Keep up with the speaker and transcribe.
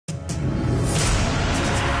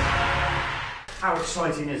How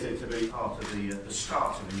exciting is it to be part of the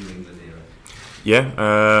start of the New England era?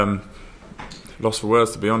 Yeah, lost for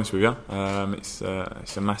words, to be honest with you. It's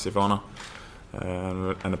a massive honour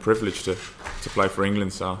and a privilege to play for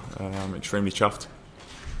England, so I'm extremely chuffed.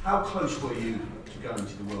 How close were you to going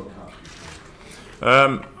to the World Cup?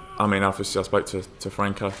 I mean, obviously I spoke to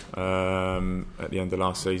Franco at the end of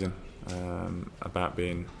last season about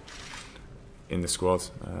being in the squad.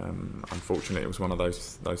 Unfortunately, it was one of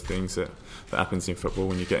those things that happens in football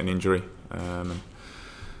when you get an injury.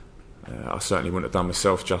 I certainly wouldn't have done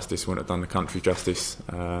myself justice, wouldn't have done the country justice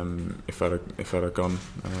if I'd have gone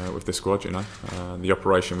with the squad. You know, the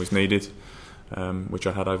operation was needed, which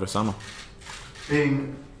I had over summer.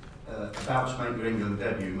 Being about to make your England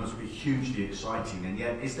debut must be hugely exciting, and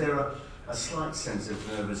yet is there a slight sense of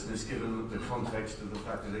nervousness given the context of the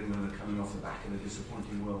fact that England are coming off the back of a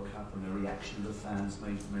disappointing World Cup and the reaction of the fans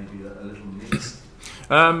may be a little mixed?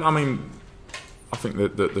 I mean, I think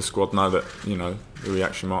that the squad know that, you know, the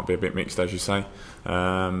reaction might be a bit mixed, as you say,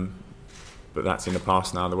 but that's in the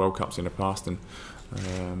past now. The World Cup's in the past, and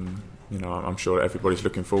you know, I'm sure that everybody's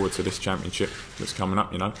looking forward to this championship that's coming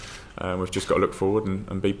up. You know, we've just got to look forward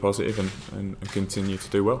and be positive and continue to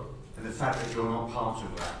do well. And the fact that you're not part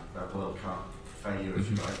of that World Cup failure, if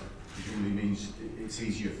you like, presumably means it's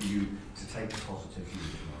easier for you to take the positive view.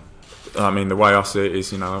 I mean, the way I see it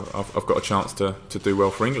is, you know, I've got a chance to do well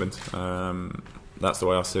for England. That's the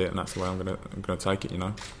way I see it, and that's the way I'm going to take it. You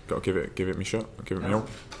know, got to give it my shot, give it my all.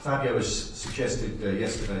 Fabio has suggested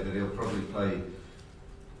yesterday that he'll probably play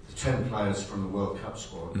the 10 players from the World Cup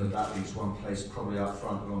squad, but that leaves one place probably up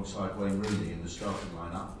front alongside Wayne Rooney in the starting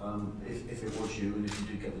lineup. If it was you, and if you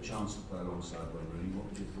did get the chance to play alongside Wayne Rooney, what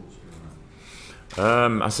would your thoughts be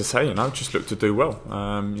on that? As I say, you know, just look to do well.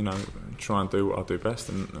 You know, try and do what I do best,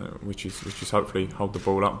 and which is hopefully hold the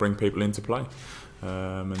ball up, bring people into play,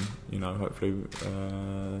 and you know, hopefully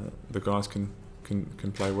the guys can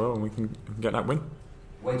play well, and we can get that win.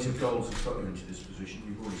 Weight of goals has got you into this position.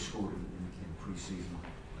 You've already scored in pre-season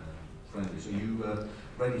friendlies. Are you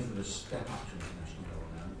ready for the step up to international level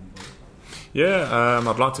now? Yeah,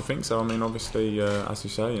 I'd like to think so. I mean, obviously, as you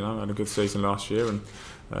say, you know, I had a good season last year, and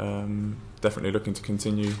definitely looking to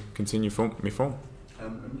continue my form.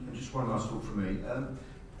 And just one last thought from me.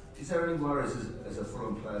 Is there any worries as a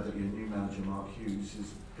Fulham player that your new manager, Mark Hughes,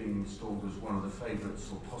 is being installed as one of the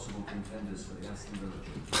favourites or possible contenders for the Aston Villa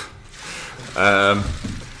job?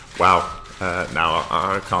 Wow. No,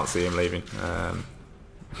 I can't see him leaving.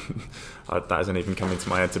 That hasn't even come into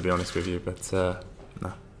my head, to be honest with you, but no.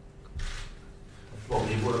 Well,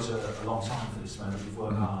 you've worked a long time for this moment. You've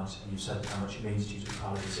worked hard, and you've said how much it means to you to be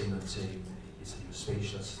part of this England team. You said you were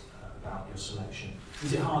speechless about your selection.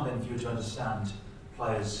 Is it hard then for you to understand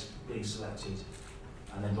players being selected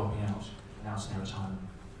and then dropping out, announcing their retirement?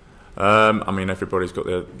 I mean, everybody's got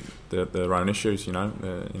their own issues. You know,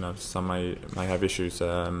 some may have issues,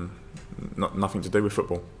 nothing to do with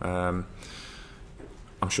football.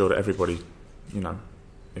 I'm sure that everybody, you know,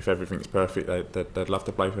 if everything's perfect, they'd love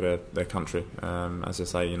to play for their country. As I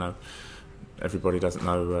say, you know, everybody doesn't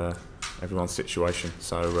know everyone's situation.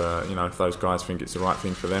 So, you know, if those guys think it's the right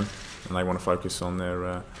thing for them and they want to focus on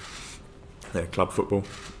their club football,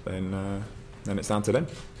 then it's down to them.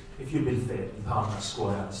 If you'd been fit and part of that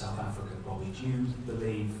squad out of South Africa, Bobby, do you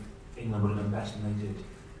believe England would have done better than they did?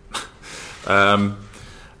 I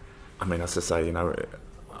mean, as I say, you know,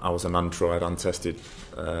 I was an untried, untested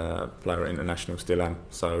player at international, still am.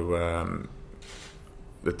 So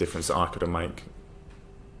the difference that I could have made,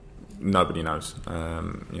 nobody knows.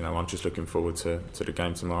 You know, I'm just looking forward to the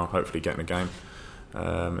game tomorrow, hopefully getting a game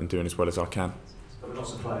and doing as well as I can. There are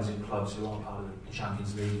lots of players in clubs who aren't part of the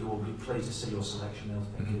Champions League who will be pleased to see your selection. They'll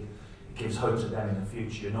think it gives hope to them in the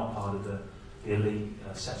future. You're not part of the elite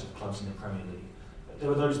set of clubs in the Premier League. But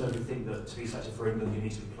there are those who think that to be selected for England, you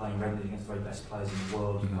need to be playing regularly against the very best players in the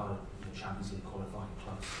world. You're part of the Champions League qualifying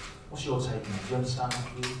clubs. What's your take on that? Do you understand that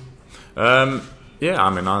view? Yeah,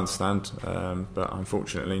 I mean, I understand, but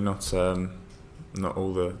unfortunately, not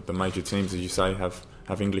all the major teams, as you say, have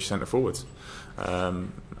English centre forwards.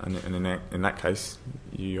 And in that case,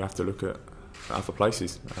 you have to look at other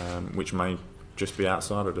places, which may just be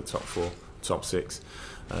outside of the top 4, top 6,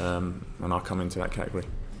 and I come into that category.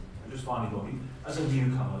 And just finally, Bobby, as a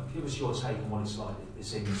newcomer, give us your take on what it's like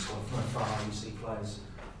this England squad. From afar, you see players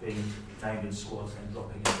being named in squads and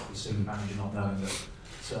dropping out. You see the manager not knowing that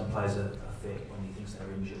certain players are fit when he thinks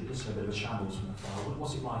they're injured. It just a bit of a shambles from afar.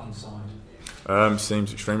 What's it like inside?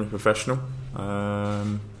 Seems extremely professional.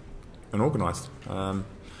 And organised.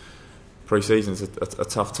 Pre-season's a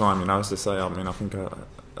tough time, you know. As I say, I mean, I think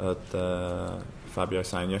Fabio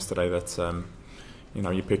saying yesterday that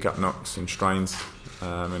you pick up knocks and strains,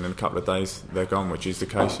 and in a couple of days they're gone, which is the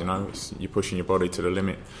case. You're pushing your body to the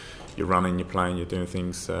limit. You're running, you're playing, you're doing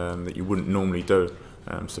things that you wouldn't normally do.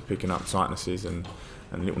 So picking up tightnesses and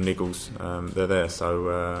little niggles, they're there. So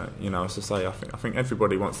as I say, I think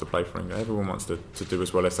everybody wants to play for England. Everyone wants to do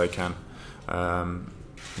as well as they can.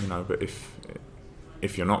 But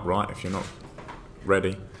if you're not right, if you're not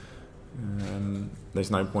ready, there's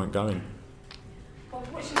no point going. Well,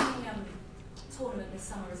 watching the tournament this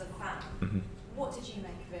summer as a fan, Mm-hmm. what did you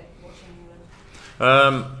make of it watching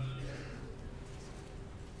England?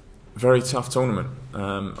 Very tough tournament.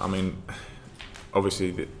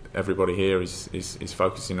 Obviously everybody here is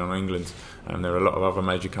focusing on England, and there are a lot of other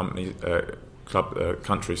major countries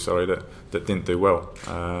that didn't do well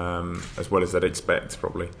as well as they'd expect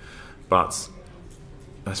probably. But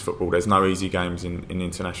that's football. There's no easy games in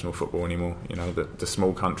international football anymore. The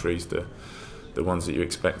small countries, the ones that you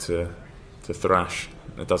expect to thrash,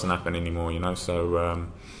 it doesn't happen anymore. So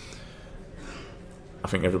I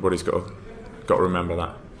think everybody's got to remember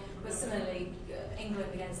that. But similarly,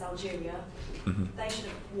 England against Algeria, Mm-hmm. they should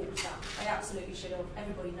have walked that. They absolutely should have.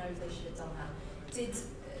 Everybody knows they should have done that.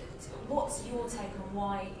 What's your take on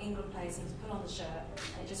why England players seem to put on the shirt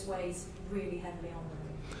and it just weighs really heavily on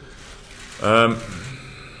them?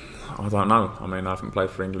 I don't know. I haven't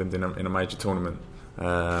played for England in a major tournament.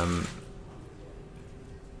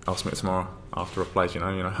 Ask me tomorrow after I've played.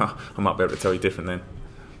 I might be able to tell you different then.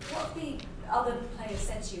 What have the other players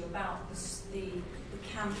said to you about the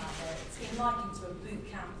camp out there? It's been likened to a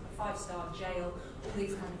boot camp, a 5-star jail, all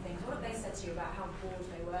these kind of things. What have they said to you about how bored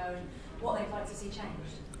they were and what they'd like to see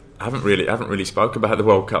changed? I haven't really spoke about the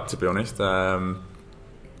World Cup, to be honest. For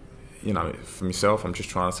myself, I'm just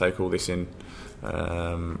trying to take all this in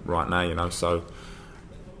right now. So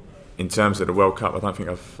in terms of the World Cup, I don't think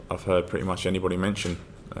I've heard pretty much anybody mention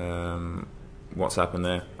what's happened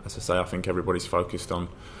there. As I say, I think everybody's focused on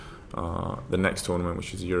the next tournament,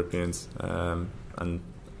 which is the Europeans, and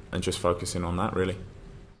just focusing on that really.